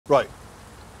Right.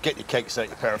 Get your cakes out,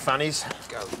 your pair of fannies.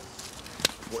 Go.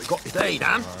 What you got today,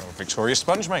 Dan? Victoria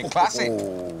sponge, mate. Classic.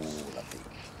 Oh, lovely.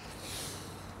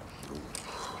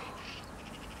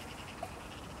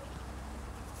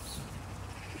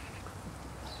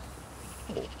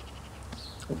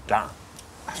 Oh, Dan.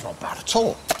 That's not bad at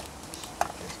all.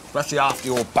 Especially after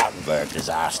your Battenberg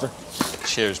disaster.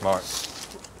 Cheers, Mark.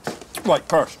 Right,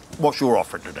 Perth, what's your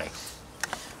offer today?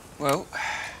 Well,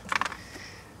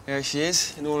 there she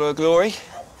is, in all her glory.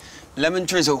 Lemon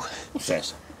drizzle. What's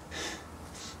this?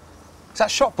 Is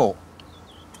that shot ball?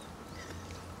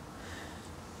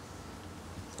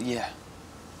 Yeah.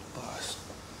 Oh,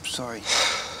 sorry.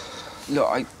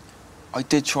 Look, I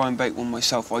did try and bake one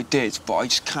myself, I did, but I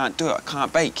just can't do it. I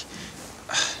can't bake.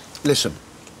 Listen,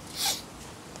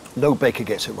 no baker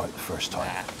gets it right the first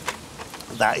time.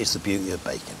 That is the beauty of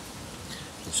baking.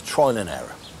 It's trial and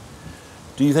error.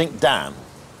 Do you think Dan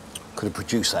could have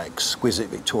produced that exquisite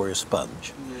Victoria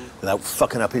sponge without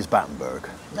fucking up his Battenberg?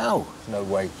 No. No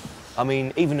way. I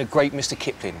mean, even the great Mr.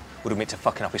 Kipling would admit to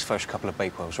fucking up his first couple of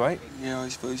bakewells, right? Yeah, I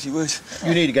suppose he would.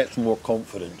 You need to get some more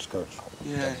confidence, Kurt.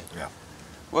 Yeah. Yeah.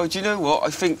 Well, do you know what? I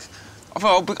think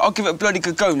I'll give it a bloody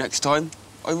good go next time.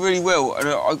 I really will, and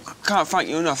I can't thank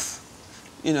you enough.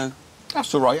 You know.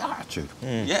 That's the right attitude.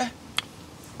 Yeah?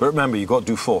 But remember, you've got to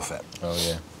do forfeit. Oh,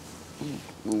 yeah.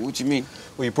 Well, what do you mean?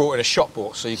 Well, you brought in a shot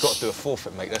ball, so you've got to do a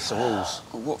forfeit, mate. That's the rules.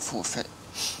 Well, what forfeit?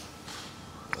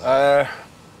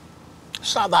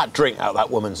 Slap that drink out of that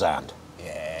woman's hand.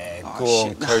 Yeah, Oh, go on,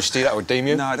 shit. Kirsty. That would redeem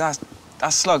you. No, that's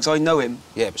Slugs. I know him.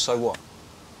 Yeah, but so what?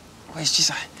 Well, it's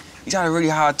just he's had a really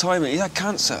hard time. He's had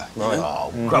cancer. Right.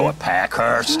 Oh, grow a pair,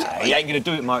 Kirst. He ain't going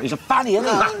to do it, Mark. He's a fanny, isn't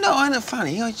he? No, I ain't a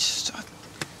fanny. Oh, fuck.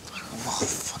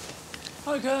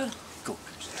 Hi, good. Go.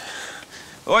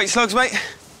 All right, Slugs, mate.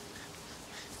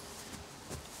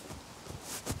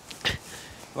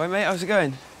 All right, mate, how's it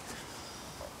going?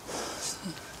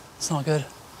 It's not good.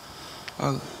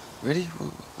 Oh, really?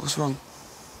 What's wrong?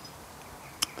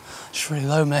 It's really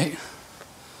low, mate.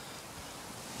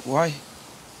 Why?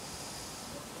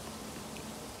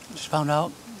 Just found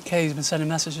out Kay's been sending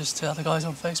messages to other guys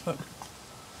on Facebook.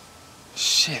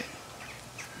 Shit.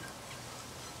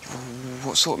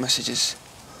 What sort of messages?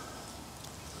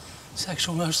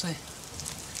 Sexual, mostly.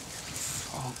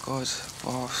 Oh, God.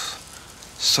 Oh,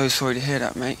 so sorry to hear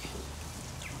that, mate.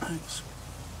 Thanks.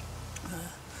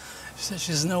 She said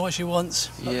she doesn't know what she wants.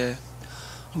 Yeah.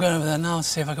 I'm going over there now to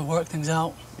see if I can work things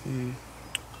out.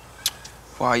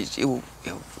 Well,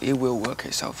 it will work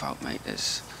itself out, mate.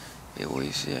 It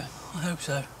always, yeah. I hope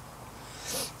so.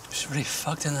 Just really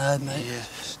fucked in the head, mate. Yeah.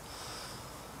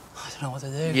 I don't know what to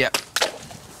do. Yep.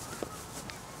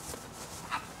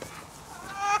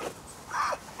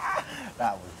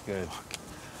 That was good.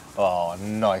 Oh,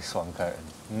 nice one, Curtin.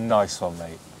 Nice one,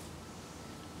 mate.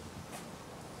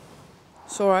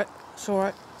 It's all right. It's all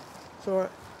right. It's all right.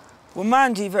 Well,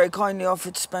 Mandy very kindly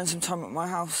offered to spend some time at my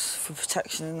house for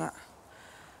protection and that.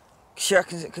 She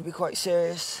reckons it could be quite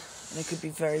serious and it could be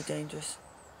very dangerous.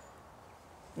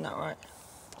 Isn't that right?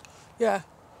 Yeah.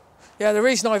 Yeah, the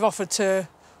reason I've offered to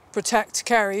protect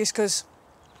Kerry is because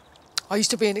I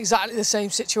used to be in exactly the same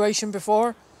situation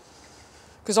before.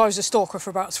 Because I was a stalker for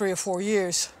about 3 or 4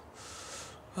 years.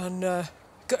 And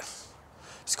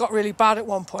it's got really bad at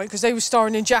one point because they were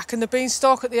starring in Jack and the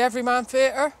Beanstalk at the Everyman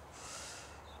Theatre.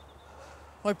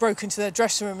 I broke into their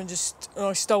dressing room and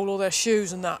I stole all their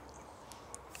shoes and that.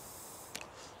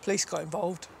 Police got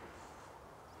involved.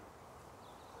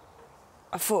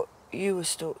 I thought you were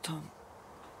stalked, Tom.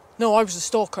 No, I was a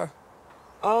stalker.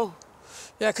 Oh.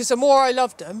 Yeah, because the more I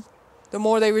loved them, the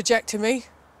more they rejected me.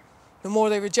 The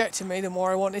more they rejected me, the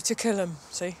more I wanted to kill them,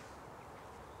 see?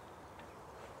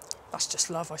 That's just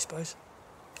love, I suppose.